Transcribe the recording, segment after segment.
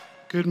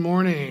Good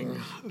morning.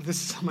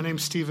 My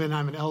name's Stephen.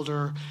 I'm an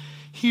elder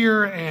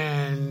here,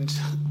 and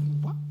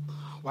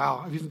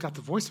wow, I've even got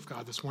the voice of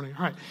God this morning.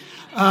 All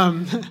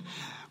right.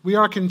 We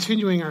are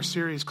continuing our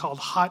series called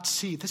Hot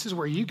Seat. This is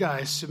where you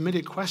guys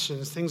submitted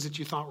questions, things that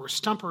you thought were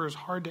stumpers,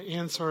 hard to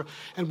answer,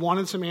 and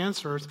wanted some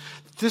answers.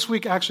 This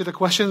week, actually, the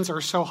questions are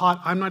so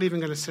hot, I'm not even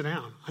going to sit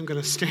down. I'm going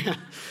to stand.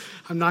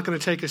 I'm not going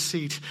to take a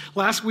seat.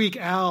 Last week,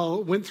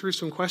 Al went through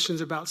some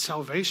questions about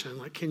salvation,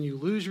 like can you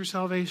lose your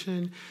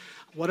salvation?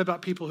 What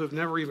about people who have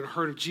never even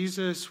heard of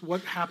Jesus?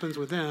 What happens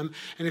with them?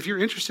 And if you're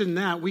interested in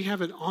that, we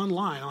have it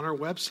online on our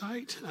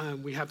website.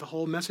 We have the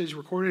whole message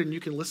recorded, and you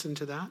can listen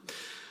to that.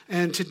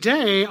 And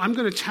today, I'm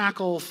going to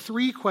tackle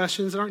 3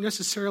 questions that aren't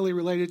necessarily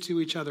related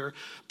to each other,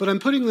 but I'm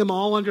putting them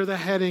all under the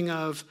heading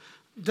of,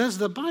 does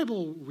the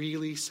Bible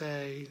really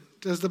say?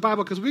 Does the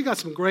Bible, because we got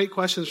some great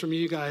questions from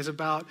you guys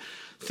about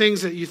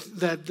things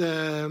that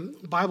the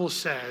Bible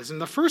says.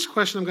 And the first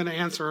question I'm going to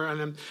answer,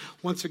 and then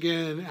once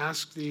again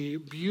ask the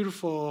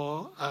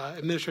beautiful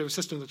administrative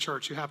assistant of the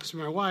church, who happens to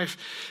be my wife,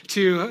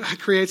 to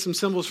create some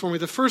symbols for me.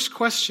 The first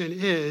question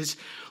is,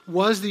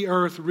 was the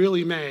earth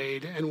really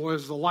made, and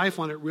was the life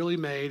on it really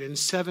made in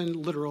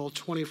 7 literal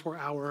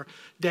 24-hour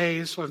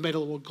days? So I've made a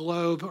little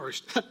globe, or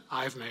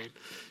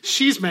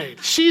she's made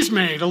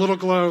a little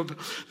globe.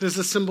 There's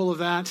a symbol of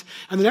that.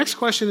 And the next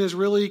question is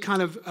really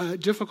kind of a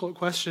difficult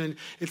question.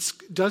 It's,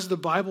 does the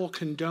Bible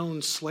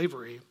condone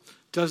slavery?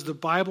 Does the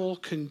Bible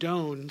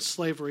condone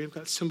slavery? I've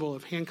got a symbol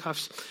of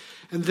handcuffs.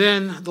 And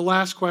then the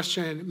last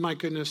question, my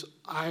goodness,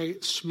 I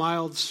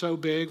smiled so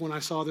big when I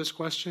saw this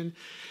question.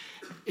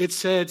 It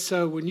said,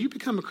 so when you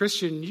become a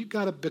Christian, you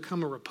got to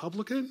become a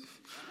Republican?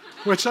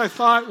 Which I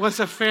thought was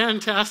a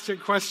fantastic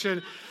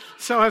question.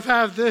 So I've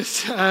had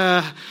this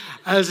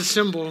as a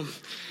symbol.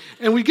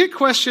 And we get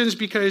questions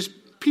because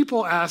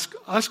people ask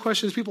us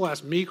questions, people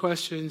ask me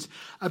questions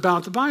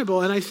about the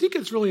Bible. And I think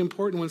it's really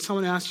important when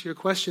someone asks you a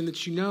question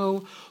that you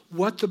know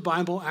what the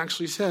Bible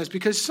actually says.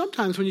 Because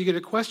sometimes when you get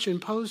a question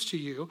posed to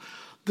you,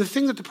 the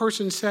thing that the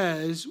person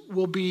says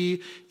will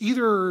be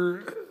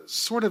either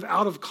sort of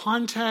out of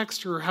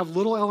context or have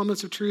little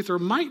elements of truth, or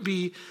might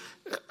be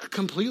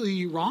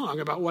completely wrong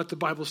about what the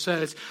Bible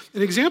says.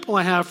 An example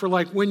I have for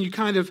like when you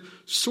kind of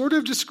sort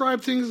of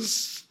describe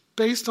things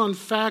based on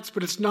facts,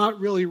 but it's not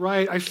really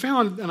right. I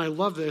found, and I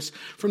love this,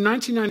 from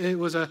 1990, it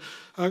was a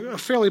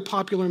fairly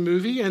popular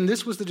movie, and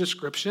this was the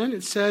description.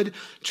 It said,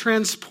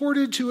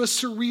 transported to a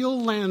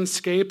surreal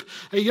landscape,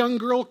 a young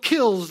girl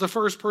kills the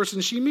first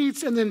person she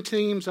meets and then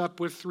teams up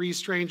with 3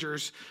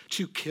 strangers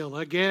to kill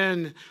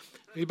again.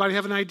 Anybody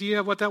have an idea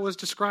of what that was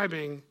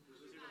describing?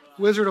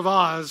 Wizard of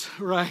Oz,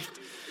 right?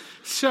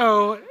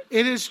 So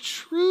it is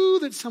true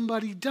that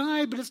somebody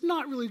died, but it's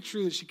not really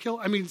true that she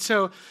killed.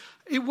 So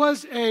it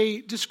was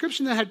a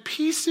description that had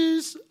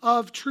pieces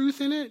of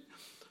truth in it,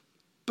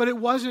 but it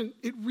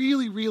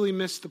really, really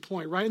missed the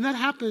point, right? And that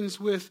happens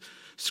with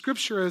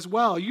Scripture as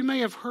well. You may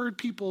have heard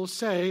people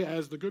say,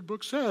 as the good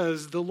book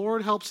says, the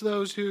Lord helps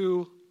those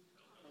who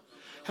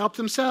help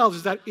themselves.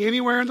 Is that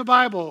anywhere in the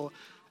Bible?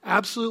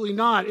 Absolutely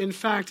not. In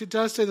fact, it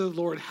does say that the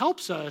Lord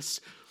helps us,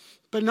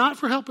 but not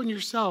for helping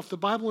yourself. The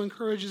Bible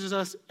encourages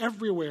us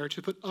everywhere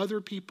to put other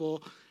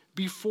people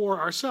before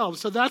ourselves.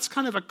 So that's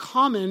kind of a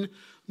common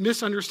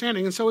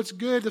misunderstanding. And so it's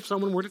good if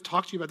someone were to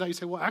talk to you about that. You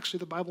say, well, actually,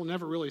 the Bible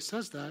never really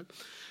says that.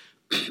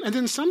 And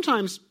then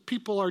sometimes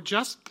people are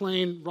just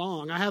plain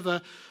wrong. I have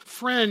a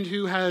friend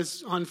who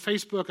has on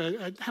Facebook,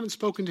 I haven't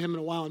spoken to him in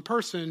a while in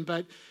person,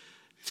 but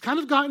he's kind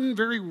of gotten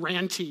very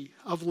ranty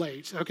of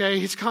late, okay?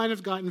 He's kind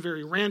of gotten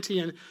very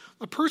ranty. And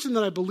a person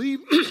that I believe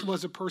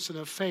was a person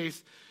of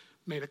faith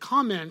made a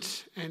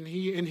comment, and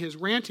he, in his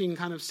ranting,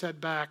 kind of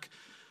said back,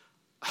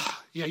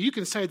 yeah, you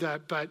can say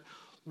that, but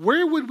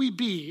where would we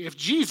be if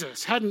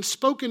Jesus hadn't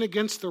spoken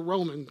against the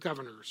Roman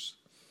governors?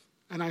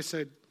 And I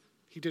said,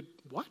 he did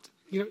what?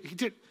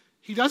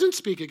 He doesn't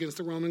speak against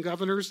the Roman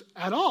governors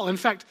at all. In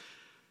fact,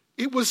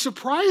 it was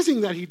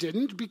surprising that he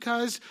didn't,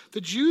 because the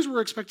Jews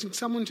were expecting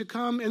someone to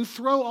come and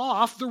throw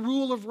off the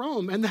rule of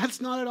Rome, and that's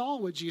not at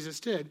all what Jesus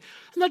did.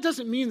 And that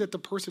doesn't mean that the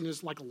person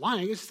is like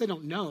lying. It's just they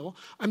don't know.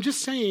 I'm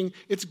just saying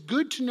it's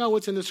good to know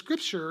what's in the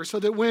Scripture so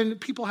that when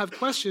people have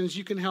questions,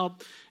 you can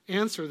help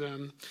answer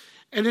them.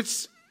 And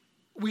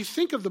we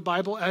think of the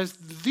Bible as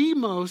the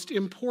most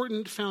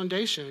important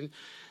foundation.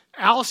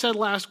 Al said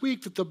last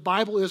week that the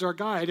Bible is our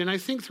guide, and I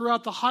think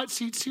throughout the Hot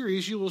Seat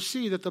series, you will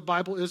see that the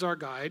Bible is our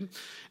guide.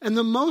 And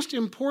the most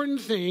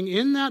important thing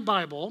in that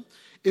Bible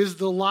is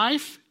the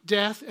life,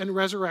 death, and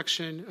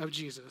resurrection of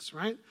Jesus,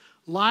 right?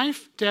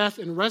 Life, death,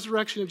 and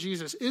resurrection of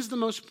Jesus is the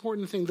most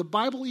important thing. The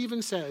Bible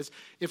even says,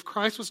 if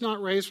Christ was not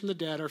raised from the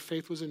dead, our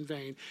faith was in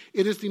vain.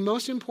 It is the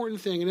most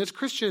important thing. And as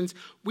Christians,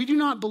 we do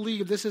not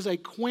believe this is a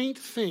quaint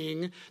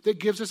thing that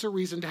gives us a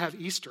reason to have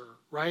Easter,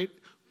 right?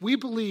 We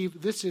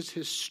believe this is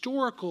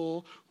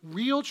historical,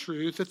 real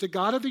truth, that the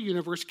God of the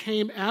universe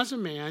came as a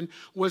man,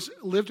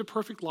 lived a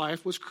perfect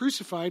life, was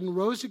crucified, and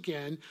rose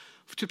again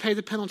to pay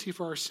the penalty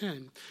for our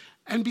sin.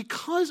 And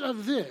because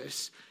of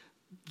this,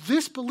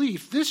 this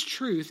belief, this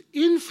truth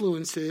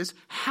influences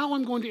how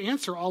I'm going to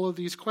answer all of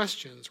these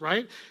questions,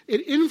 right?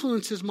 It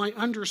influences my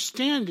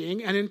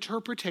understanding and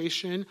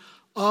interpretation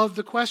of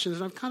the questions.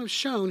 And I've kind of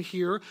shown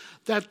here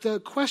that the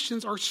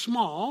questions are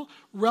small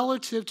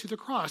relative to the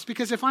cross.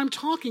 Because if I'm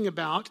talking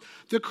about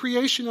the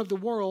creation of the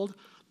world,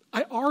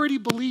 I already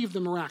believe the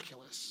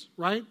miraculous,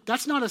 right?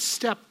 That's not a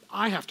step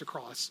I have to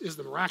cross, is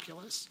the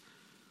miraculous.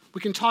 We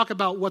can talk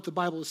about what the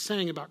Bible is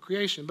saying about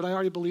creation, but I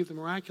already believe the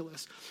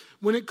miraculous.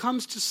 When it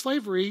comes to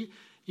slavery,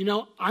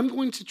 I'm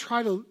going to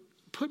try to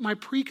put my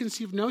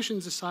preconceived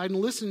notions aside and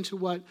listen to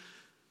what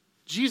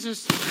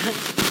Jesus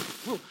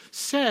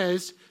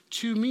says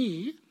to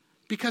me,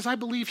 because I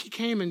believe he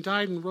came and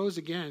died and rose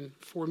again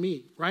for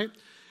me, right?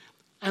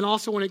 And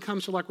also when it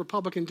comes to like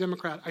Republican,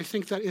 Democrat, I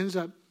think that ends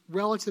up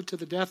relative to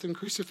the death and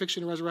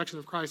crucifixion and resurrection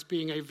of Christ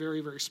being a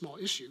very, very small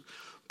issue.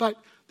 But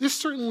this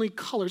certainly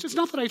colors. It's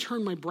not that I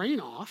turn my brain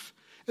off.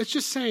 It's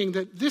just saying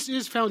that this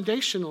is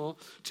foundational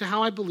to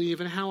how I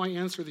believe and how I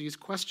answer these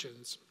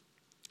questions.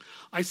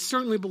 I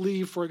certainly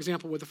believe, for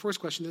example, with the first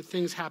question, that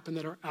things happen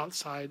that are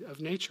outside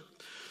of nature.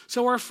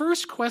 So our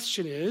first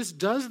question is,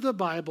 does the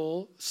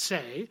Bible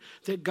say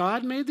that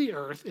God made the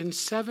earth in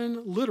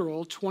 7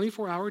 literal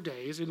 24-hour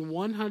days in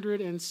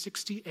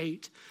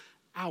 168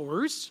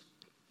 hours?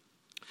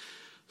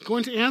 I'm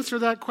going to answer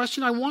that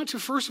question. I want to,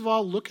 first of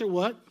all, look at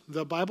what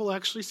the Bible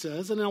actually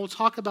says, and then I will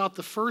talk about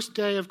the first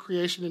day of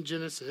creation in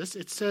Genesis.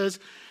 It says,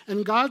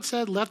 "And God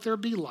said, 'Let there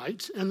be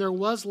light,' and there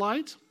was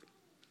light.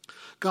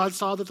 God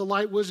saw that the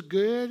light was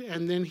good,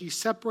 and then he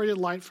separated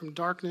light from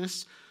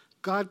darkness.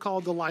 God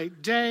called the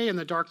light day, and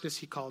the darkness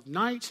he called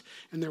night,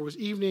 and there was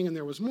evening and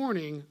there was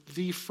morning,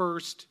 the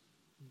first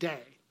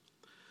day."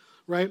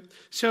 Right?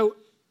 So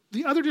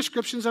the other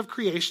descriptions of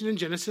creation in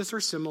Genesis are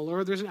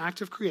similar. There's an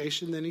act of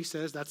creation, then he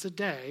says that's a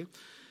day.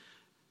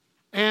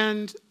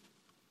 And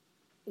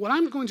what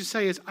I'm going to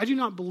say is I do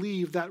not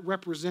believe that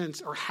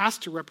represents or has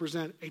to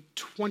represent a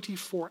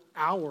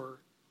 24-hour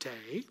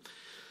day.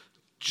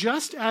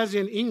 Just as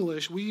in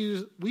English, we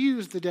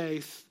use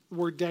the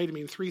word day to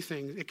mean 3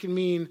 things. It can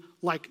mean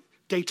like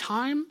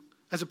daytime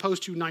as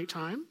opposed to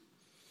nighttime.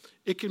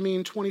 It can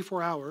mean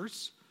 24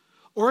 hours.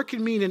 Or it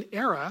can mean an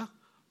era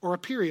or a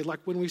period. Like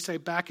when we say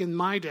back in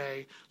my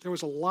day, there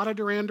was a lot of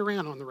Duran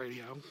Duran on the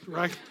radio,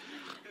 right?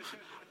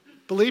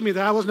 Believe me,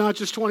 that was not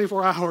just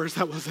 24 hours.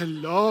 That was a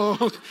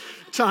long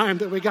time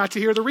that we got to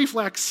hear the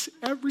Reflex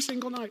every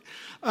single night.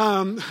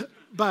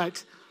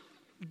 But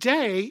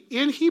day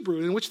in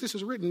Hebrew, in which this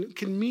is written,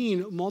 can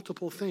mean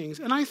multiple things.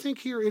 And I think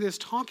here it is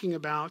talking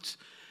about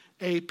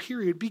a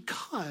period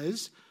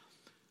because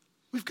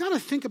we've got to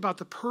think about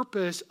the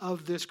purpose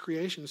of this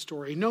creation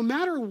story. No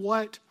matter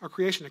what our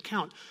creation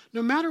account,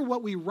 no matter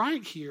what we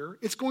write here,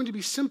 it's going to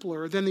be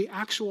simpler than the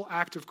actual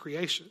act of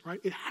creation, right?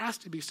 It has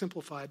to be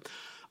simplified.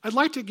 I'd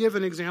like to give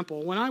an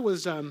example. When I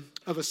was of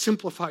a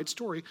simplified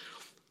story,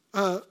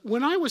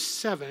 when I was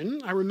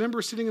 7, I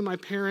remember sitting in my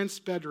parents'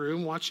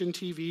 bedroom watching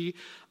TV.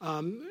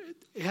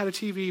 It had a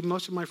TV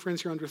most of my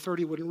friends here under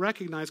 30 wouldn't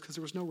recognize because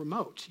there was no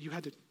remote. You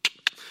had to...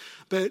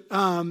 But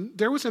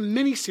there was a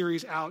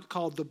mini-series out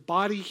called The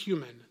Body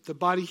Human. The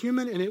Body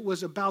Human, and it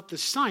was about the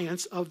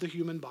science of the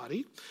human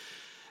body.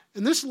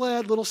 And this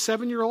led little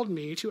 7-year-old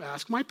me to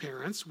ask my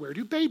parents, where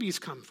do babies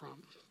come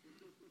from?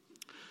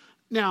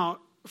 Now,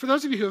 for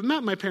those of you who have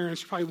met my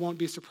parents, you probably won't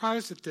be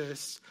surprised at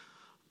this.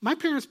 My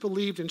parents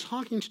believed in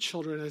talking to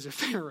children as if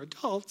they are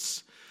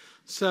adults.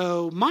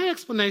 So my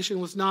explanation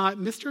was not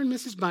Mr. and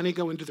Mrs. Bunny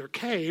go into their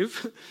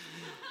cave.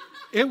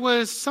 It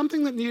was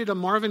something that needed a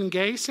Marvin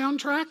Gaye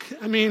soundtrack.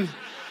 I mean,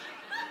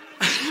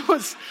 it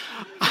was...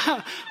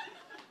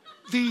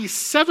 the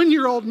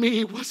 7-year-old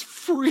me was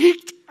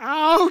freaked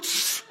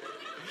out.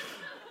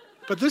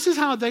 But this is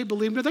how they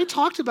believed it. They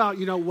talked about,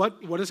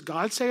 what does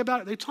God say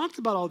about it? They talked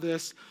about all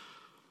this.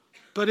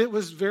 But it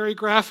was very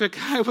graphic.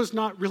 I was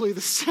not really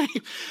the same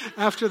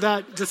after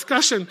that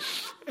discussion.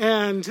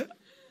 And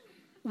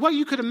what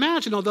you could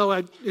imagine, although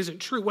it isn't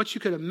true, what you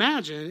could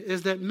imagine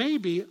is that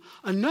maybe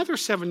another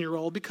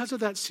 7-year-old, because of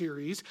that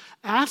series,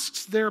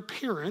 asks their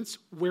parents,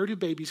 where do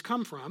babies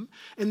come from?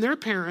 And their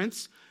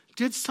parents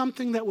did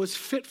something that was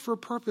fit for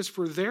purpose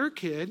for their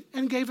kid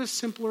and gave a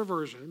simpler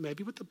version,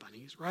 maybe with the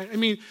bunnies, right?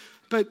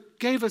 But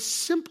gave a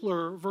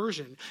simpler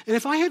version. And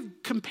if I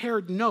had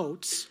compared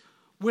notes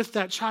with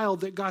that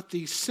child that got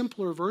the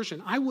simpler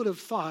version, I would have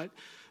thought,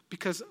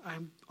 because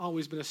I've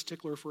always been a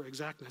stickler for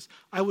exactness,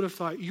 I would have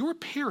thought, your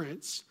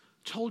parents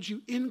told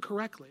you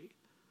incorrectly.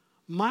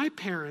 My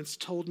parents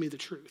told me the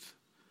truth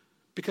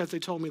because they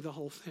told me the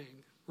whole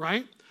thing,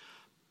 right?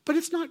 But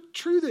it's not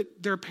true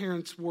that their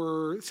parents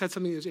said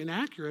something that was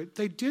inaccurate.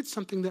 They did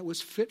something that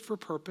was fit for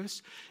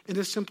purpose in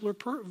a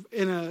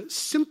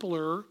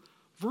simpler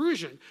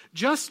version.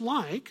 Just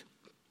like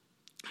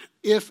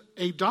if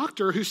a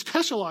doctor who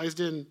specialized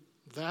in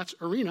that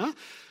arena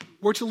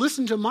were to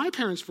listen to my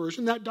parents'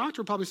 version, that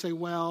doctor would probably say,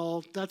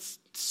 well, that's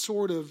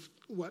sort of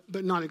what,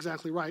 but not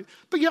exactly right.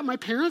 But yet my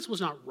parents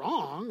was not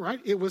wrong, right?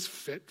 It was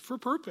fit for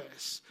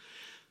purpose.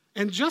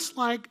 And just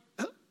like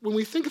when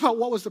we think about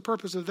what was the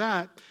purpose of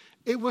that,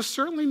 It was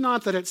certainly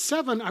not that at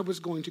 7 I was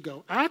going to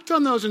go act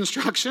on those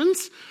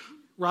instructions,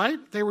 right?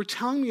 They were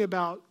telling me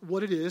about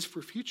what it is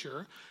for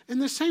future. In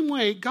the same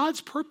way,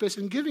 God's purpose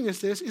in giving us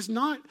this is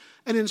not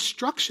an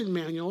instruction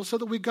manual so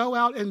that we go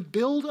out and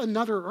build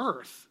another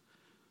earth,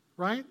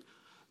 right?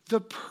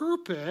 The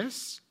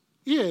purpose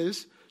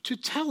is to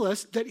tell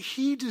us that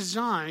he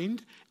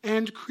designed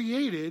and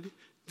created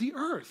the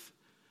earth.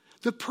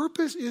 The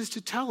purpose is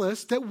to tell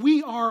us that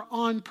we are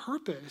on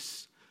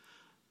purpose.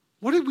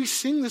 What did we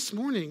sing this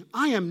morning?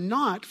 I am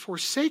not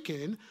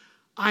forsaken.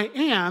 I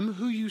am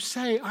who you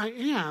say I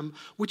am,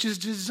 which is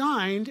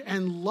designed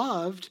and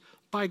loved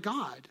by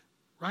God,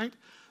 right?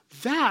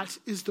 That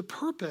is the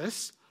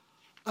purpose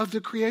of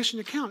the creation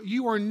account.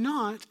 You are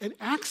not an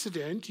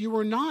accident. You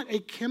are not a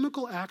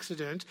chemical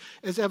accident,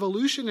 as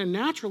evolution and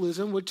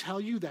naturalism would tell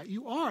you that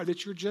you are,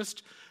 that you're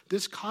just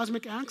this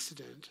cosmic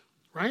accident,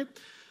 right?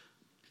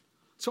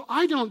 So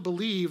I don't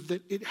believe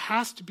that it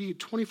has to be a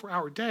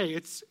 24-hour day.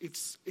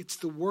 It's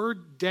the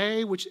word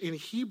day, which in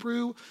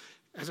Hebrew,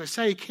 as I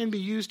say, can be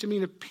used to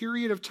mean a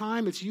period of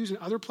time. It's used in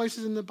other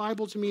places in the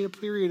Bible to mean a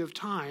period of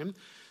time.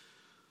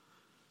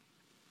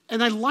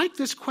 And I like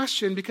this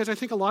question because I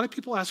think a lot of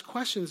people ask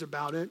questions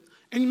about it.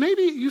 And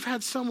maybe you've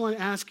had someone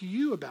ask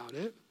you about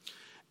it.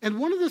 And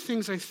one of the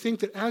things I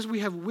think that as we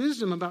have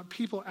wisdom about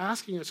people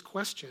asking us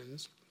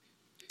questions,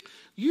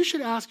 you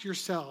should ask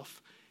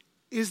yourself,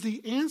 is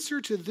the answer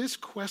to this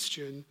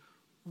question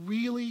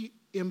really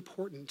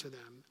important to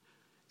them?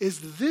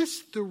 Is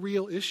this the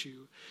real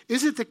issue?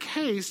 Is it the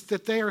case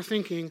that they are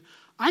thinking,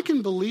 I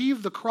can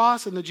believe the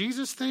cross and the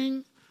Jesus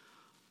thing,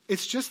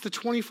 it's just the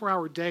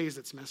 24-hour days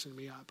that's messing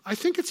me up? I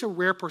think it's a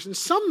rare person.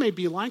 Some may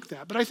be like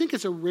that, but I think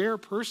it's a rare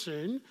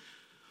person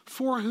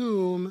for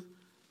whom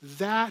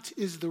that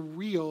is the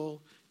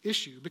real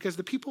issue. Because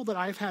the people that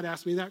I've had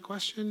ask me that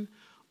question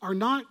are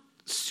not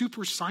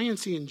super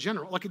sciencey in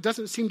general. Like, it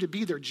doesn't seem to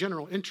be their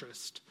general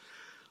interest.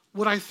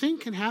 What I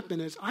think can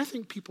happen is I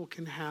think people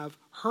can have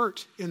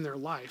hurt in their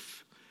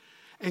life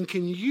and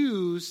can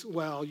use,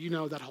 well, you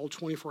know, that whole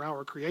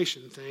 24-hour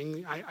creation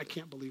thing. I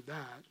can't believe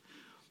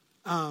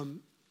that.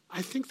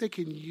 I think they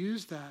can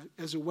use that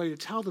as a way to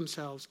tell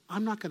themselves,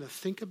 I'm not going to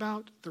think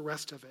about the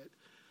rest of it.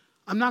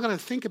 I'm not going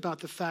to think about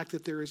the fact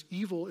that there is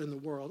evil in the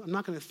world. I'm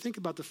not going to think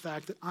about the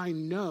fact that I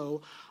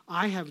know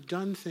I have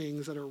done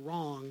things that are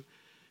wrong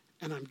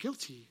and I'm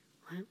guilty,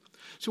 right?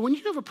 So when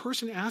you have a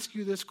person ask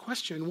you this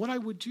question, what I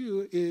would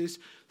do is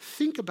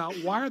think about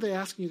why are they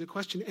asking you the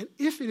question, and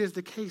if it is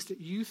the case that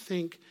you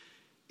think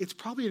it's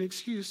probably an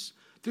excuse,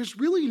 there's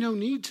really no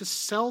need to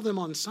sell them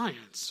on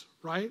science,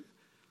 right?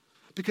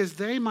 Because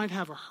they might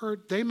have a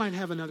hurt, they might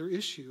have another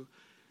issue.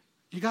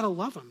 You got to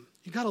love them.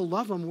 You got to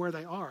love them where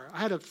they are. I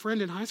had a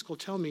friend in high school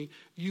tell me,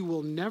 you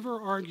will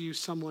never argue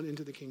someone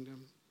into the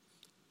kingdom.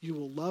 You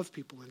will love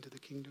people into the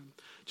kingdom.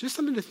 Just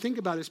something to think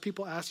about as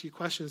people ask you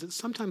questions, that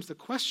sometimes the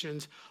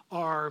questions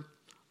are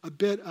a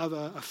bit of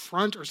a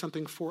front or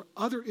something for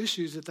other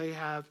issues that they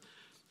have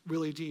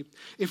really deep.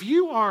 If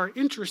you are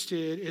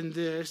interested in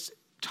this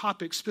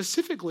topic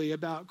specifically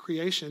about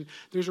creation,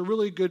 there's a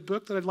really good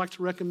book that I'd like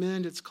to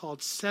recommend. It's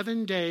called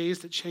 7 Days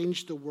That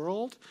Changed the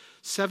World.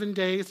 7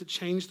 Days That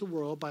Changed the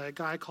World by a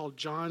guy called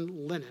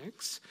John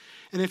Lennox.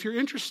 And if you're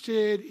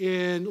interested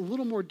in a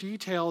little more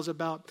details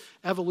about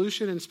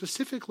evolution and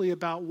specifically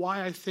about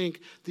why I think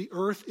the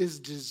earth is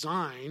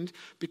designed,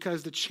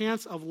 because the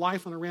chance of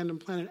life on a random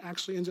planet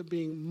actually ends up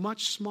being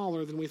much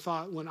smaller than we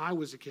thought when I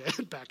was a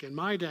kid, back in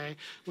my day,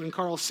 when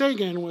Carl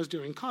Sagan was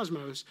doing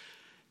Cosmos,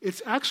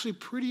 it's actually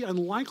pretty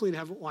unlikely to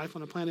have life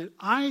on a planet.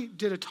 I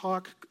did a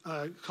talk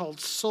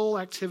called Soul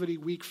Activity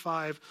Week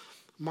 5,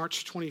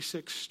 March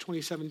 26,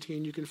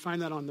 2017. You can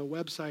find that on the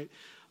website.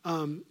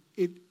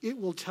 It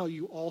will tell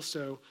you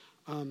also,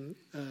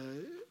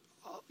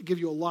 give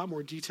you a lot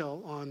more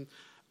detail on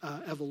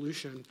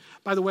evolution.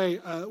 By the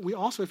way, we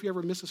also, if you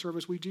ever miss a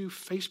service, we do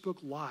Facebook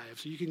Live.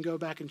 So you can go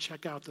back and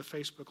check out the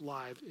Facebook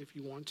Live if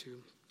you want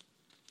to.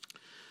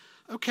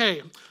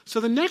 Okay, so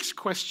the next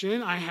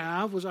question I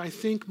have was, I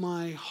think,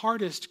 my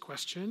hardest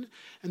question,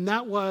 and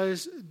that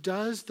was,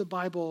 does the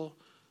Bible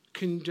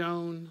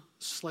condone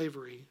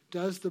slavery?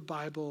 Does the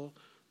Bible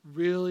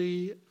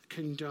really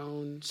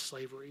condone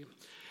slavery?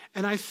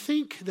 And I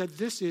think that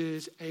this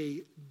is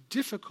a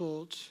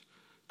difficult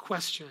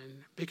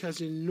question because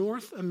in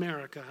North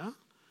America,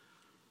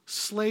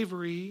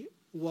 slavery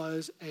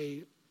was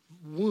a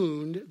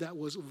wound that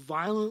was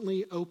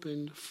violently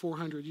opened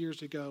 400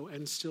 years ago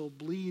and still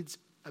bleeds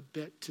a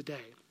bit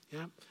today.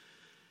 Yeah,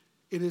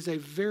 it is a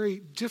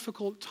very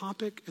difficult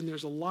topic, and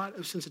there's a lot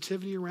of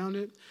sensitivity around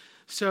it.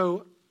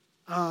 So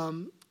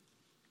I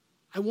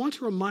want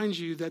to remind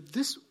you that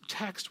this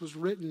text was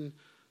written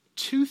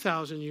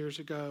 2,000 years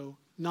ago,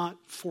 not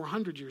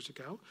 400 years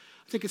ago.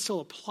 I think it still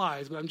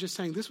applies, but I'm just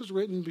saying this was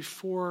written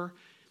before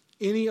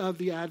any of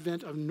the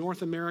advent of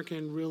North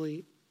American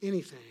really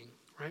anything,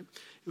 right?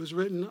 It was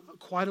written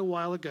quite a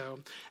while ago.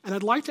 And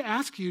I'd like to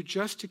ask you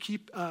just to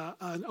keep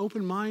an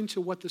open mind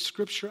to what the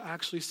Scripture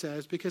actually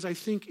says, because I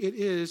think it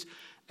is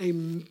a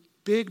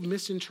big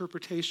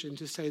misinterpretation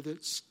to say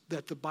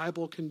that the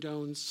Bible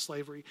condones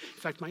slavery.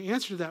 In fact, my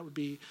answer to that would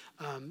be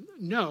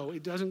no,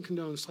 it doesn't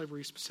condone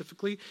slavery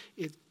specifically.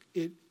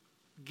 It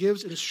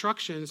gives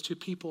instructions to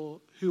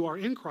people who are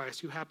in Christ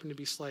who happen to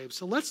be slaves.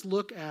 So let's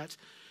look at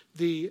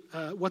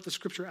what the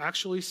Scripture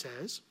actually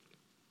says.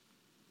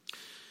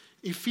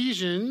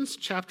 Ephesians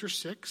chapter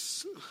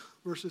 6,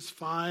 verses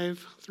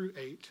 5 through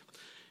 8.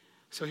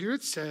 So here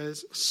it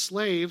says,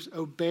 "Slaves,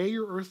 obey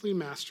your earthly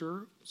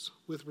masters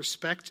with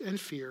respect and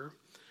fear,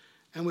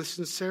 and with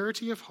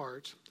sincerity of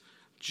heart,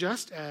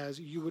 just as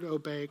you would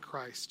obey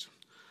Christ.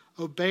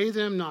 Obey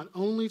them not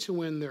only to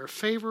win their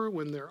favor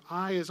when their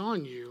eye is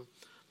on you,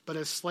 but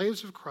as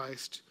slaves of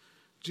Christ,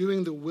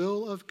 doing the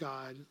will of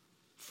God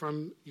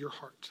from your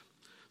heart.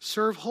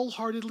 Serve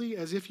wholeheartedly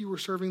as if you were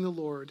serving the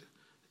Lord,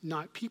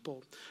 not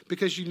people,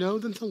 because you know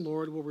that the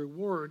Lord will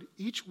reward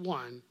each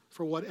one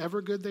for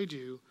whatever good they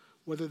do,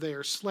 whether they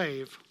are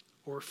slave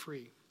or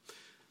free."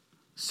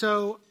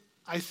 So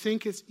I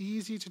think it's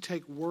easy to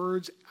take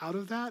words out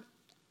of that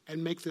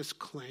and make this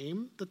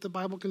claim that the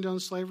Bible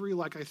condones slavery,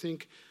 like I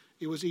think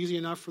it was easy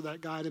enough for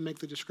that guy to make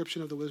the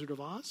description of the Wizard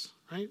of Oz,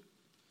 right?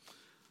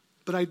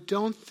 But I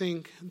don't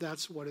think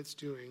that's what it's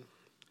doing.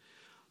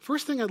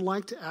 First thing I'd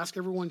like to ask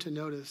everyone to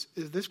notice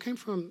is this came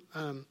from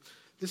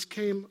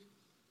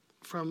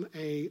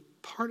a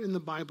part in the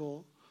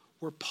Bible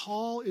where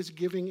Paul is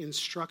giving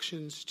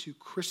instructions to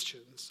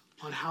Christians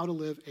on how to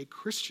live a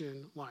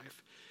Christian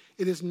life.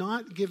 It is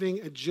not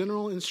giving a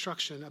general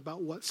instruction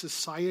about what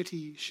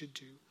society should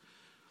do.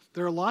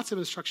 There are lots of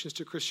instructions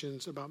to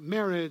Christians about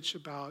marriage,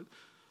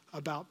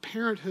 about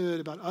parenthood,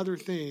 about other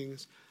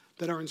things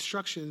that are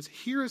instructions.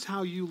 Here is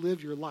how you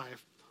live your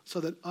life so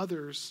that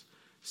others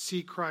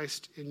see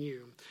Christ in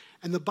you.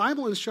 And the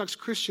Bible instructs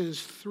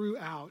Christians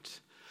throughout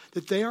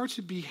that they are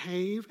to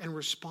behave and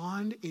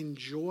respond in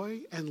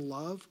joy and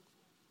love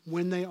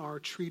when they are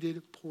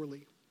treated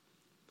poorly.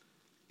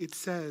 It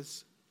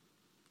says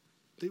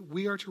that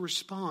we are to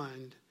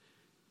respond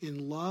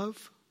in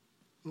love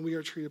when we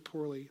are treated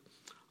poorly.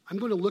 I'm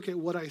going to look at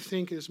what I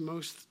think is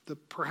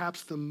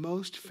perhaps the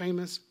most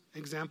famous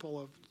example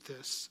of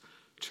this.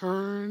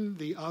 Turn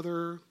the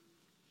other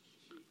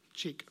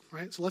cheek,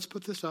 right? So let's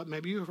put this up.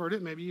 Maybe you've heard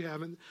it, maybe you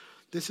haven't.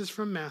 This is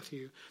from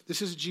Matthew.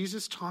 This is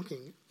Jesus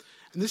talking.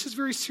 And this is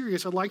very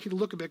serious. I'd like you to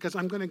look at it because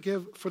I'm going to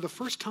give, for the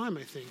first time,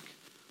 I think,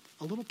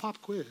 a little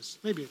pop quiz.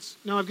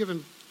 I've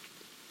given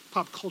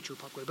pop culture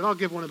pop quiz, but I'll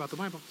give one about the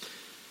Bible.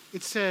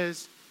 It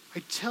says, "I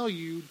tell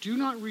you, do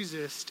not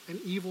resist an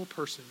evil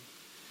person.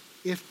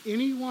 If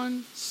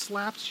anyone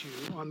slaps you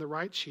on the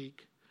right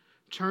cheek,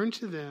 turn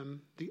to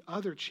them the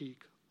other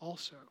cheek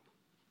also."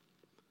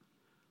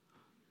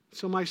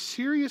 So my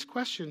serious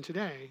question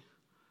today,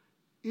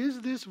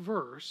 is this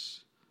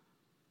verse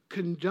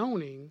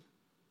condoning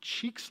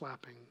cheek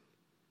slapping?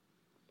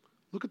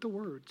 Look at the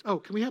words. Oh,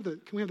 can we have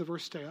the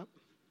verse stay up?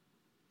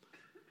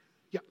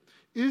 Yeah.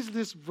 Is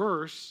this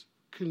verse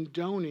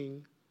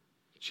condoning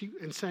cheek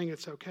and saying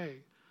it's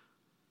okay?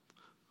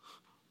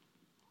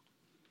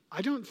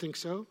 I don't think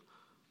so.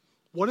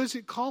 What does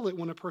it call it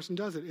when a person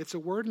does it? It's a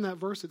word in that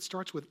verse that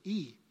starts with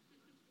E.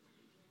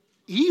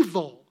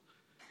 Evil.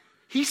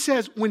 He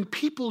says, when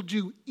people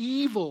do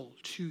evil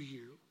to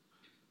you,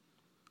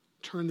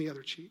 turn the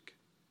other cheek.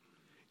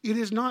 It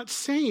is not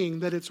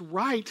saying that it's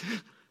right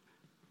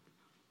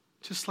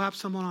to slap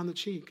someone on the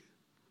cheek.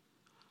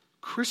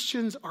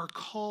 Christians are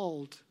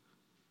called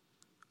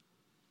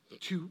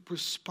to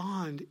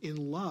respond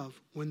in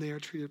love when they are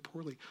treated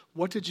poorly.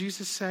 What did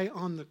Jesus say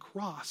on the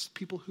cross?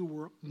 People who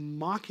were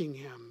mocking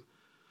him,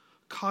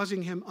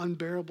 causing him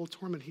unbearable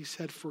torment. He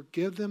said,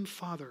 "Forgive them,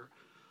 Father,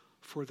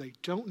 for they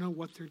don't know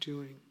what they're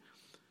doing."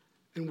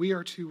 And we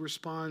are to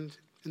respond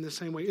in the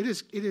same way. It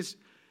is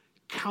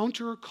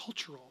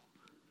countercultural.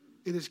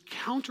 It is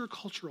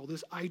countercultural,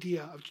 this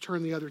idea of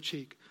turn the other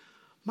cheek.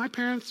 My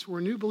parents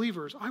were new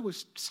believers. I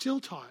was still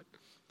taught,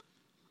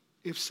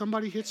 if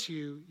somebody hits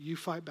you, you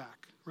fight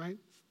back, right?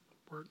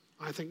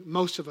 I think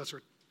most of us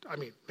are,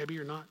 maybe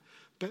you're not,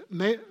 but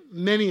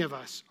many of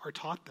us are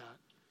taught that.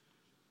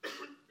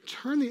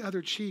 Turn the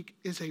other cheek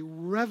is a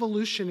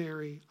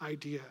revolutionary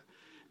idea,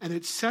 and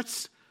it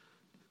sets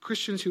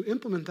Christians who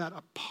implement that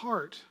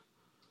apart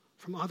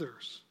from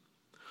others.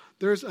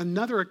 There's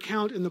another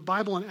account in the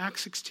Bible in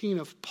Acts 16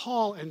 of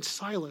Paul and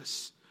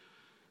Silas,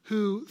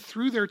 who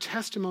through their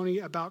testimony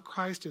about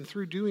Christ and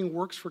through doing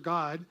works for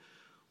God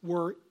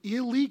were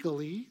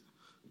illegally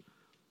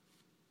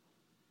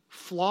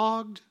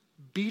flogged,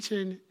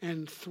 beaten,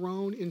 and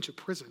thrown into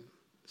prison.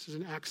 This is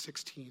in Acts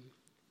 16.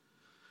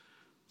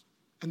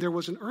 And there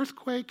was an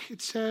earthquake,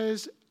 it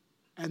says,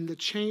 and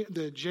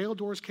the jail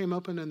doors came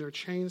open and their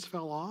chains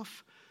fell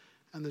off.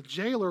 And the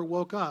jailer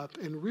woke up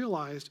and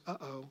realized,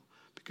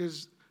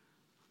 because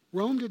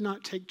Rome did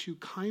not take too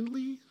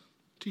kindly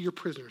to your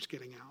prisoners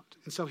getting out.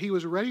 And so he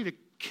was ready to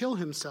kill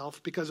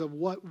himself because of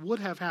what would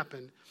have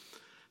happened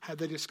had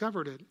they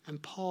discovered it.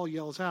 And Paul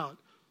yells out,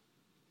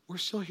 "We're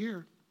still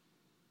here.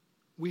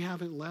 We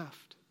haven't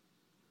left."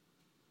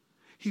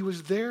 He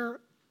was there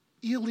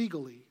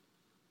illegally.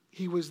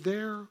 He was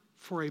there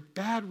for a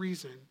bad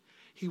reason.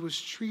 He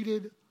was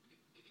treated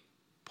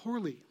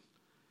poorly.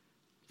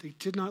 They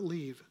did not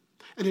leave.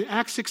 And in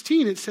Acts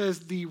 16, it says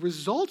the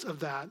result of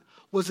that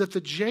was that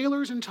the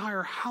jailer's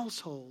entire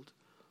household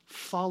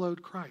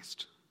followed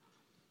Christ,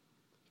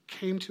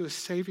 came to a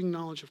saving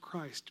knowledge of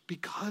Christ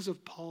because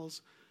of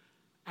Paul's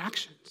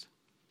actions.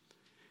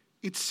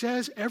 It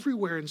says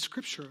everywhere in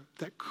Scripture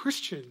that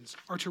Christians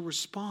are to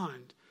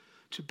respond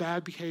to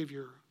bad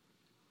behavior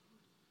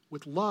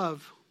with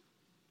love,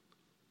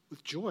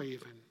 with joy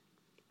even.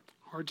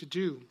 Hard to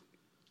do.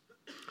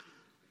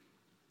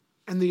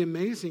 And the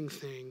amazing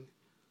thing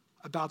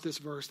about this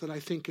verse that I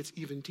think gets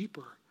even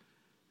deeper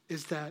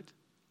is that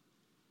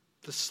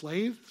the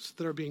slaves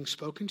that are being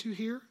spoken to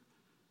here,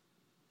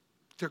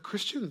 they're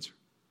Christians.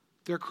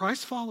 They're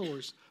Christ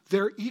followers.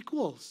 They're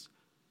equals.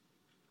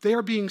 They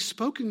are being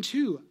spoken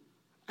to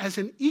as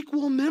an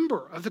equal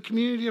member of the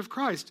community of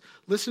Christ.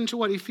 Listen to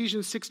what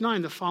Ephesians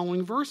 6:9, the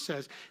following verse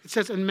says. It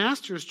says, "And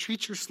masters,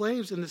 treat your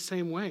slaves in the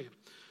same way.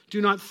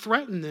 Do not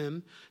threaten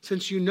them,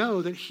 since you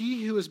know that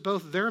he who is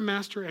both their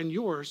master and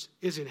yours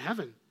is in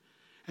heaven,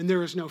 and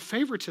there is no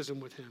favoritism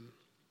with him."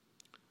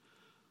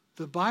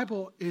 The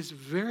Bible is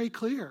very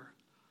clear.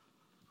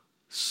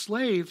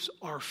 Slaves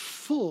are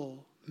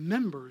full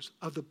members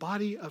of the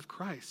body of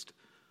Christ.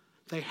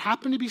 They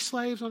happen to be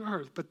slaves on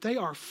earth, but they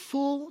are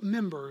full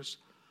members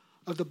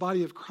of the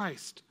body of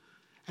Christ.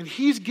 And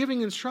he's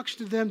giving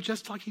instruction to them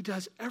just like he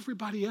does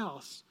everybody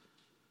else.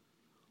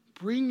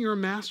 Bring your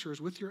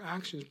masters with your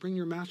actions. Bring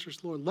your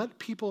masters, Lord.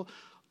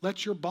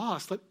 Let your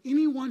boss, let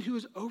anyone who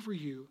is over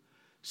you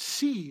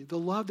see the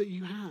love that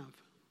you have.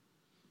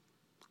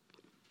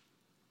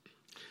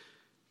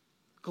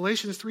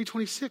 Galatians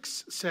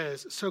 3:26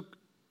 says, "So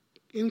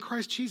in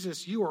Christ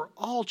Jesus, you are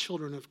all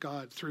children of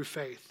God through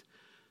faith.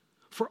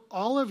 For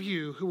all of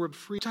you who were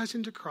baptized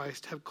into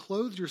Christ have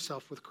clothed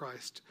yourself with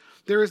Christ.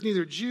 There is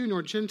neither Jew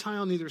nor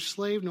Gentile, neither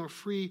slave nor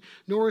free,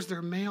 nor is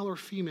there male or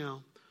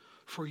female,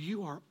 for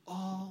you are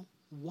all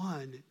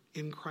one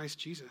in Christ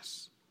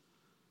Jesus."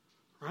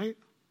 Right?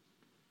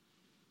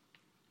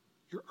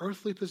 Your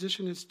earthly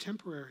position is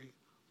temporary.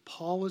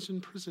 Paul was in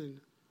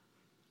prison.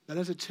 That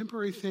is a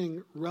temporary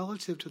thing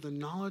relative to the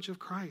knowledge of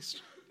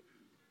Christ.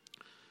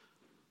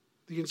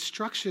 The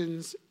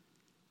instructions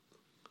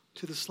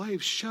to the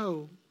slaves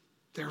show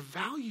their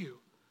value,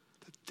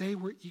 that they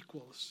were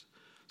equals.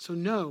 So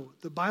no,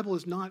 the Bible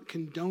is not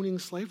condoning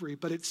slavery,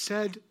 but it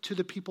said to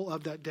the people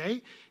of that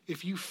day,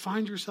 if you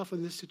find yourself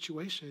in this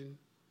situation,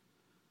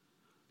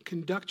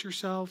 conduct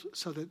yourself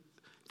so that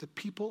the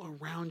people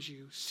around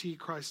you see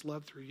Christ's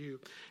love through you.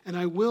 And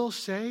I will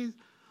say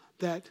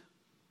that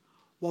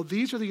while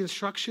these are the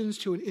instructions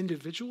to an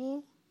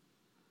individual,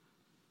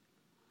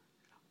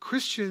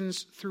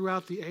 Christians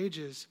throughout the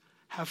ages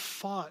have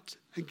fought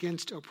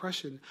against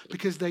oppression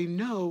because they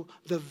know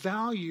the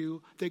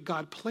value that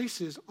God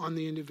places on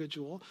the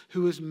individual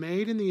who is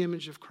made in the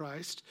image of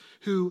Christ,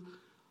 who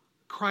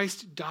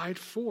Christ died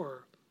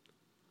for.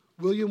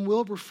 William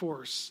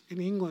Wilberforce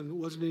in England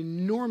was an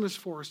enormous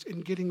force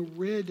in getting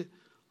rid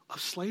of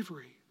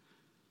slavery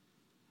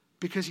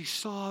because he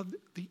saw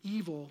the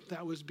evil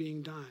that was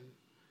being done.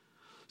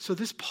 So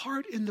this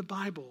part in the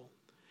Bible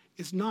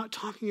is not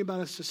talking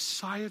about a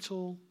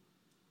societal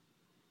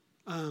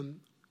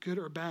good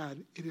or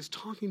bad. It is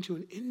talking to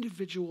an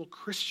individual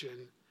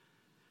Christian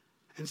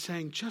and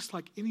saying, just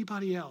like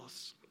anybody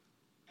else,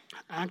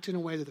 act in a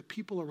way that the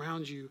people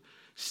around you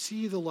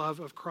see the love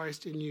of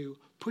Christ in you.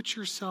 Put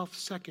yourself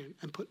second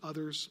and put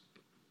others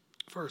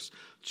first.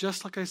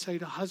 Just like I say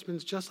to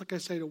husbands, just like I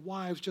say to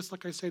wives, just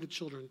like I say to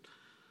children.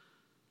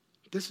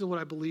 This is what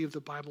I believe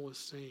the Bible is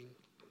saying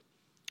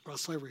about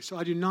slavery. So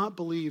I do not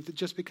believe that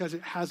just because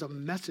it has a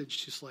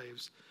message to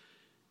slaves,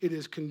 it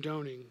is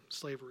condoning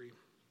slavery.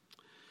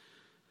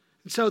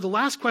 And so the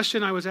last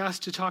question I was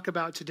asked to talk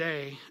about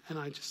today, and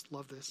I just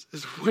love this,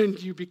 is when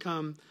you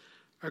become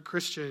a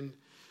Christian,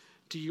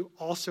 do you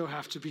also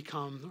have to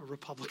become a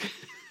Republican?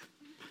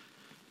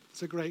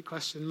 It's a great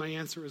question. My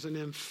answer is an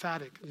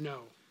emphatic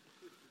no.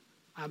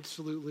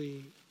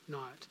 Absolutely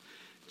not.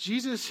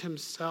 Jesus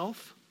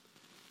himself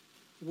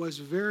was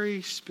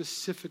very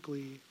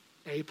specifically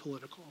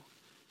apolitical.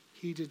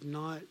 He did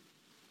not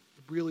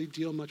really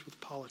deal much with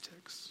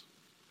politics.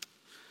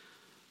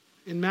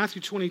 In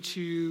Matthew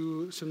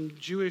 22, some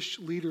Jewish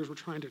leaders were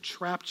trying to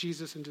trap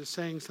Jesus into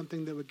saying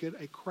something that would get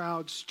a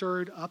crowd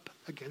stirred up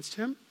against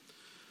him.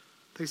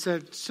 They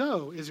said,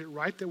 "So, is it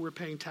right that we're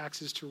paying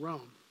taxes to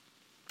Rome?"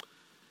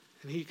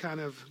 And he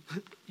kind of,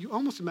 you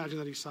almost imagine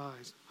that he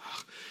sighs.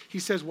 He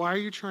says, "Why are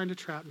you trying to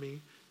trap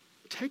me?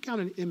 Take out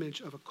an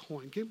image of a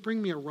coin.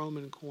 Bring me a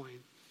Roman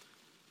coin.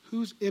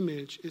 Whose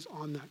image is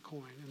on that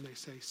coin?" And they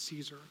say,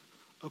 "Caesar."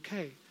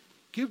 Okay,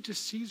 give to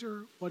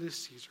Caesar what is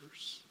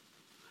Caesar's.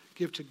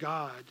 Give to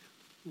God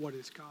what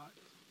is God,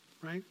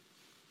 right?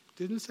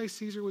 Didn't say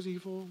Caesar was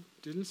evil.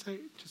 Didn't say,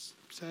 just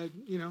said,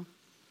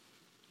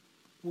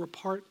 we're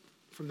apart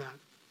from that.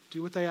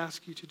 Do what they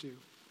ask you to do.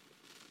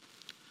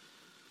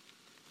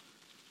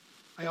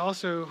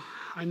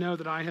 I know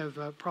that I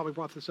have probably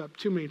brought this up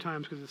too many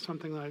times because it's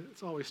something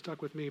that's always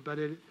stuck with me, but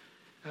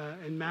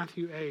In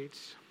Matthew 8,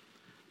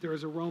 there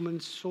is a Roman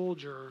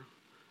soldier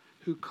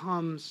who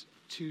comes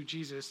to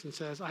Jesus and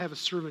says, I have a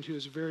servant who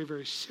is very,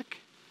 very sick.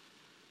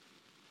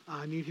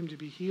 I need him to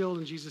be healed.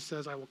 And Jesus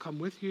says, I will come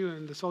with you.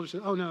 And the soldier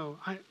says, oh no,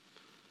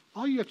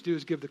 all you have to do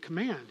is give the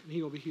command and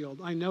he will be healed.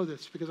 I know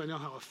this because I know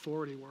how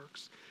authority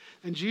works.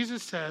 And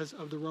Jesus says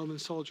of the Roman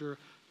soldier,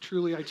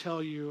 truly I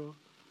tell you,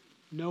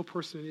 no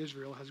person in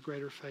Israel has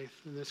greater faith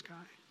than this guy.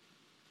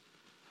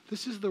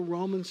 This is the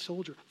Roman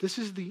soldier. This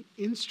is the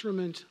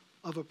instrument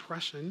of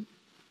oppression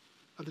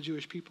of the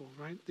Jewish people,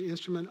 right? The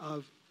instrument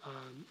of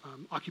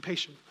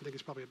occupation, I think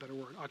is probably a better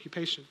word,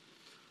 occupation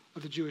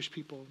of the Jewish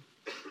people.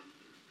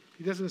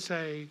 He doesn't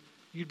say,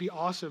 you'd be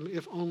awesome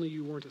if only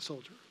you weren't a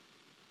soldier,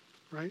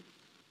 right?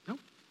 No.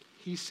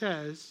 He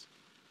says,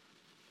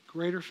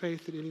 greater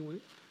faith than anyone.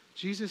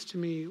 Jesus, to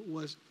me,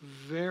 was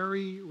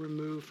very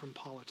removed from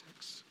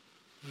politics.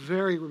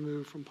 Very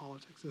removed from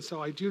politics. And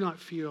so I do not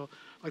feel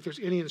like there's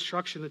any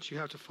instruction that you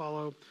have to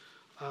follow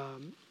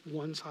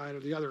one side or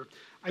the other.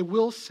 I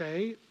will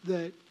say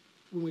that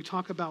when we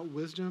talk about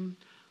wisdom,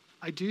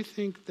 I do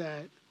think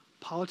that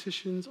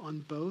politicians on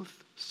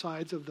both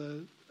sides of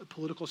the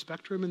political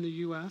spectrum in the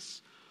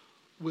U.S.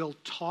 will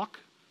talk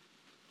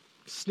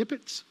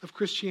snippets of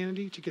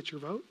Christianity to get your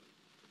vote.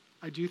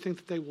 I do think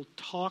that they will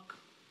talk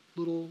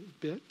little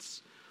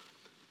bits.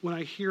 When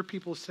I hear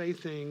people say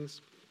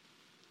things,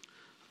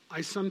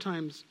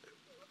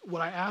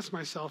 what I ask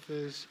myself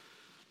is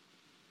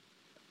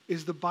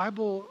the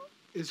Bible,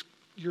 is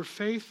your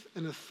faith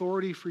an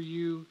authority for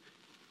you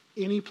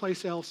any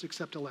place else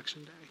except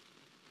Election Day,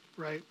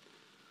 right?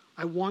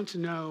 I want to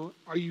know,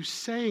 are you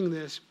saying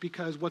this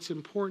because what's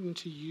important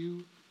to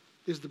you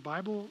is the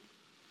Bible,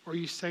 or are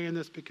you saying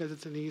this because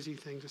it's an easy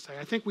thing to say?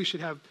 I think we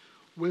should have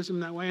wisdom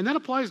that way, and that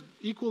applies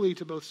equally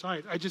to both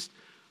sides.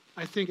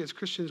 I think as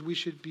Christians we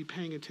should be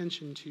paying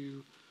attention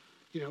to,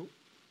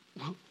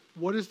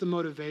 what is the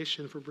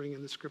motivation for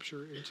bringing the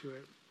Scripture into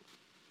it?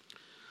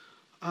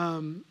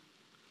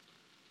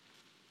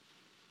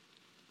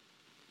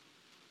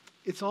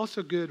 It's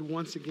also good,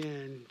 once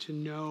again, to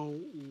know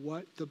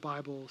what the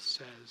Bible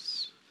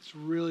says. It's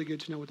really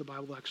good to know what the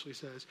Bible actually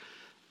says.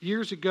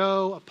 Years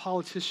ago, a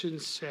politician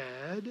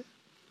said,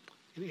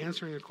 in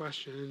answering a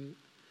question,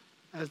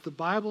 as the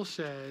Bible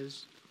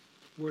says,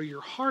 where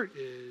your heart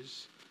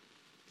is,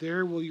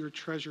 there will your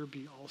treasure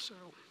be also.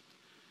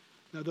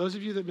 Now, those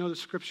of you that know the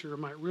Scripture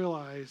might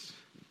realize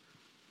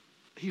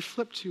he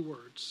flipped two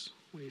words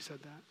when he said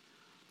that.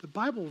 The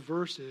Bible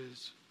verse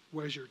is,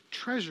 where your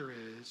treasure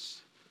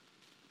is,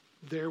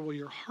 there will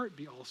your heart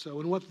be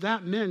also. And what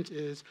that meant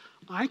is,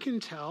 I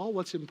can tell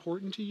what's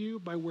important to you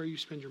by where you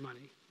spend your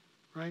money,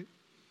 right?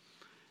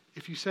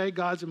 If you say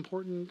God's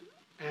important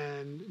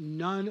and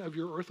none of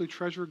your earthly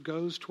treasure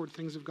goes toward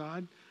things of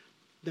God,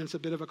 then it's a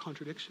bit of a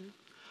contradiction.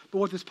 But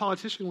what this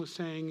politician was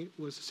saying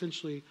was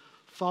essentially,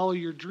 follow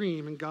your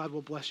dream and God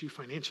will bless you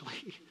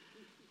financially,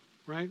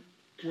 right?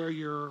 Where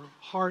your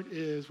heart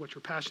is, what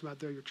you're passionate about,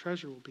 there your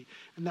treasure will be.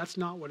 And that's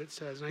not what it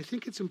says. And I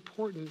think it's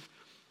important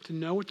to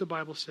know what the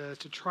Bible says,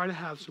 to try to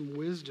have some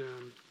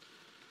wisdom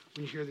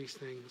when you hear these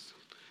things.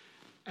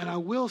 And I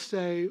will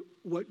say,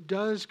 what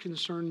does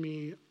concern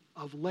me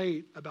of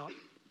late about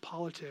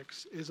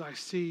politics is I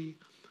see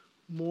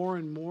more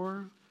and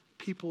more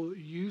people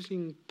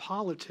using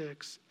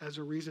politics as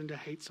a reason to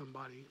hate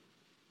somebody,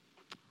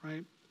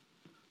 right?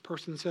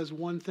 Person says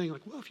one thing,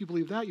 like, well, if you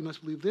believe that, you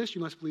must believe this,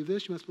 you must believe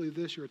this, you must believe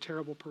this, you're a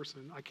terrible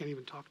person. I can't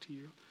even talk to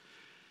you.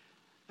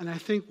 And I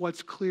think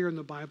what's clear in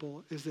the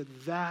Bible is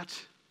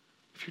that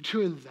if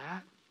you're doing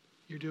that,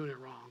 you're doing it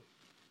wrong.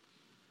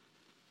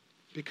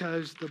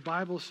 Because the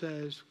Bible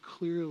says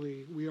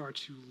clearly we are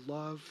to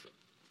love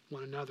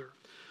one another.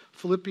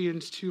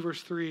 Philippians 2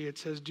 verse 3, it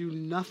says, do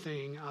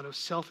nothing out of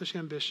selfish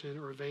ambition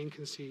or vain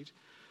conceit.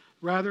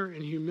 Rather,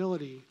 in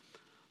humility,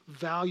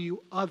 value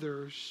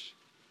others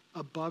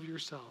above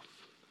yourself.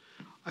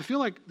 I feel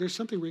like there's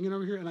something ringing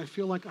over here, and I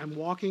feel like I'm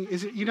walking.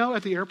 Is it,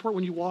 at the airport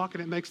when you walk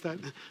and it makes that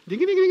ding, ding,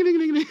 ding, ding,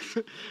 ding,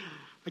 ding.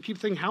 I keep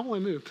thinking, how will I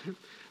move?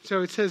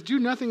 So it says, do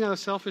nothing out of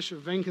selfish or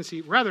vain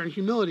conceit. Rather, in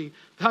humility,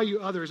 value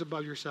others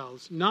above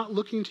yourselves, not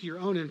looking to your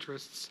own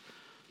interests,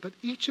 but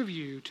each of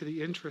you to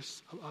the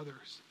interests of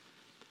others.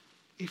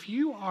 If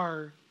you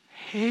are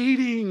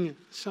hating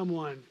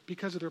someone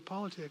because of their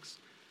politics,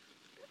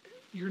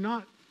 you're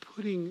not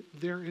putting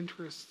their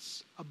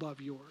interests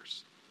above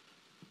yours,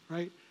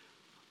 right?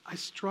 I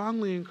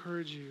strongly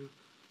encourage you,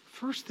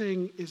 first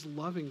thing is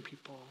loving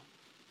people.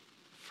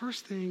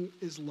 First thing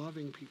is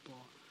loving people.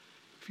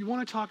 If you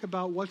want to talk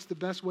about what's the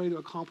best way to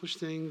accomplish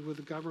things with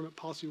the government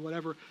policy,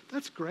 whatever,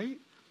 that's great.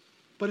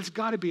 But it's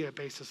got to be a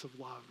basis of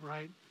love,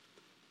 right?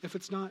 If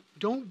it's not,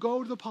 don't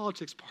go to the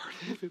politics part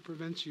if it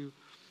prevents you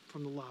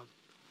from the love.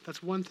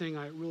 That's one thing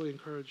I really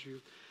encourage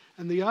you.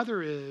 And the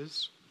other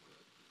is,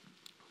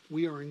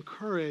 we are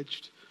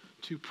encouraged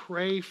to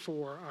pray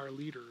for our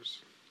leaders.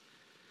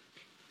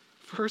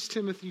 1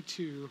 Timothy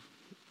 2,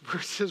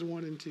 verses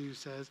 1 and 2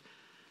 says,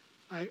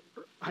 I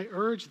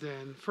urge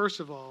then,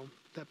 first of all,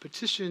 that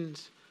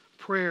petitions,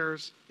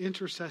 prayers,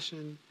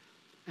 intercession,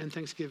 and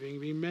thanksgiving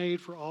be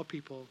made for all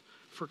people,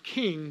 for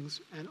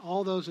kings and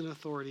all those in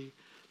authority,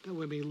 that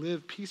we may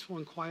live peaceful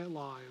and quiet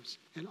lives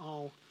in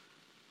all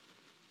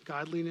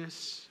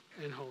godliness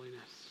and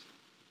holiness.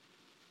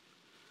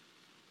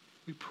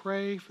 We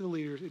pray for the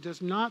leaders. It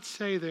does not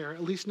say there,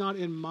 at least not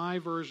in my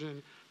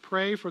version,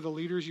 pray for the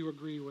leaders you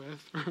agree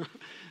with.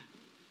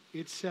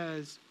 It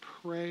says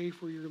pray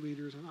for your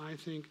leaders. And I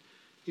think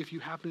if you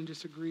happen to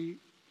disagree,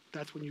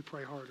 that's when you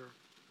pray harder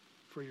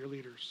for your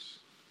leaders.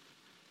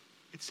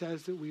 It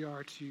says that we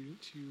are to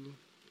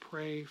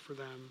pray for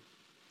them.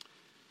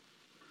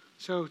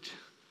 So to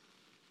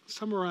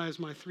summarize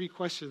my 3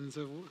 questions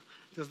of,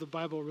 does the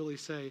Bible really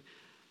say?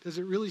 Does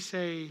it really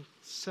say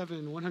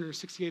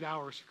 168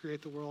 hours to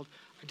create the world?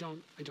 I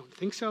don't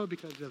think so,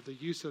 because of the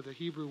use of the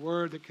Hebrew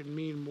word that can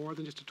mean more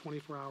than just a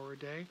 24-hour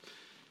day,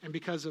 and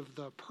because of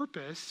the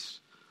purpose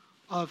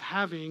of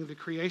having the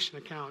creation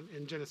account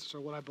in Genesis,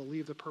 or what I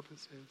believe the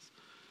purpose is.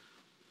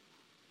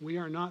 We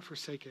are not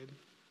forsaken.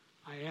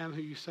 I am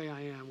who you say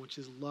I am, which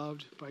is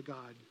loved by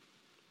God.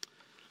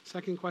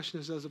 Second question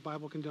is, does the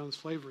Bible condone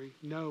slavery?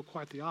 No,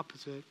 quite the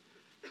opposite.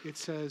 It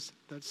says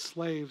that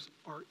slaves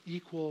are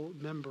equal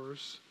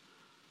members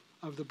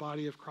of the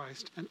body of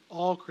Christ. And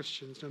all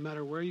Christians, no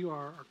matter where you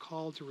are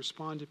called to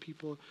respond to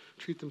people,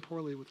 treat them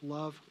poorly with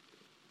love,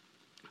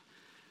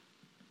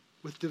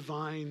 with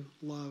divine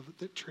love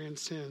that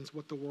transcends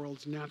what the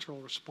world's natural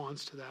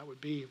response to that would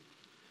be.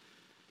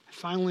 And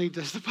finally,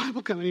 does the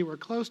Bible come anywhere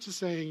close to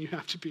saying you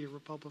have to be a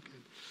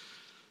Republican?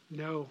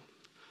 No.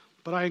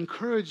 But I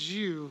encourage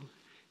you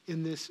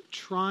in this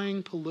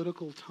trying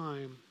political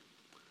time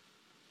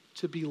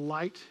to be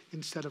light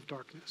instead of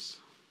darkness,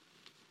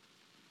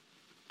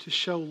 to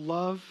show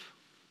love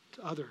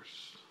to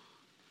others,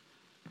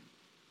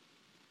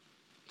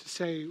 to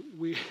say,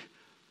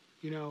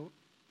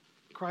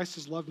 Christ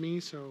has loved me,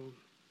 so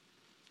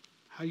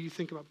how you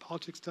think about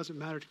politics doesn't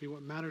matter to me.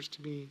 What matters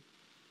to me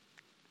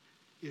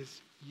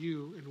is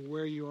you and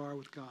where you are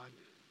with God.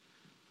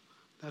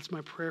 That's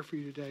my prayer for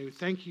you today.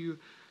 Thank you.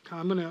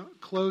 I'm going to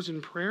close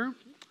in prayer, and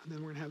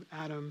then we're going to have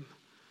Adam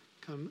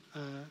come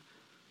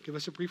give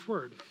us a brief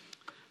word.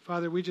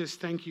 Father, we just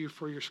thank you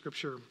for your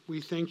scripture. We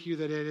thank you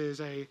that it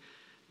is a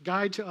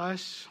guide to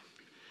us.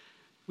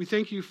 We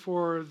thank you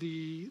for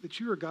that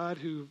you are God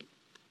who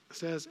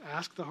says,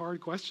 ask the hard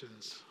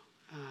questions.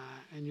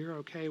 And you're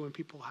okay when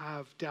people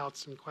have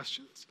doubts and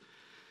questions.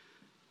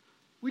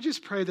 We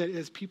just pray that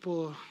as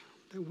people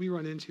that we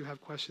run into have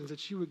questions,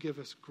 that you would give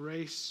us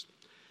grace,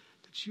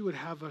 that you would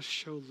have us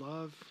show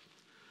love.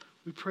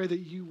 We pray that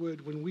you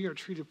would, when we are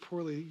treated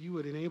poorly, you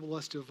would enable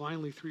us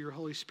divinely through your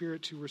Holy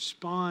Spirit to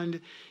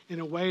respond in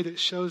a way that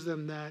shows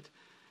them that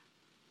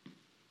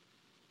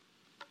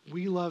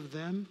we love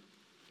them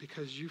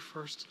because you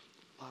first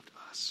loved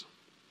us.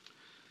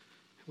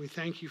 We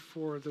thank you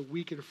for the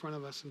week in front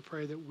of us and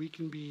pray that we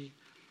can be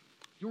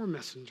your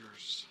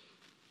messengers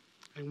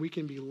and we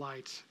can be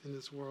light in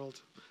this world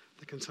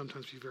that can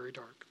sometimes be very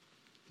dark.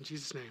 In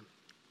Jesus' name,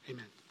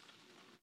 amen.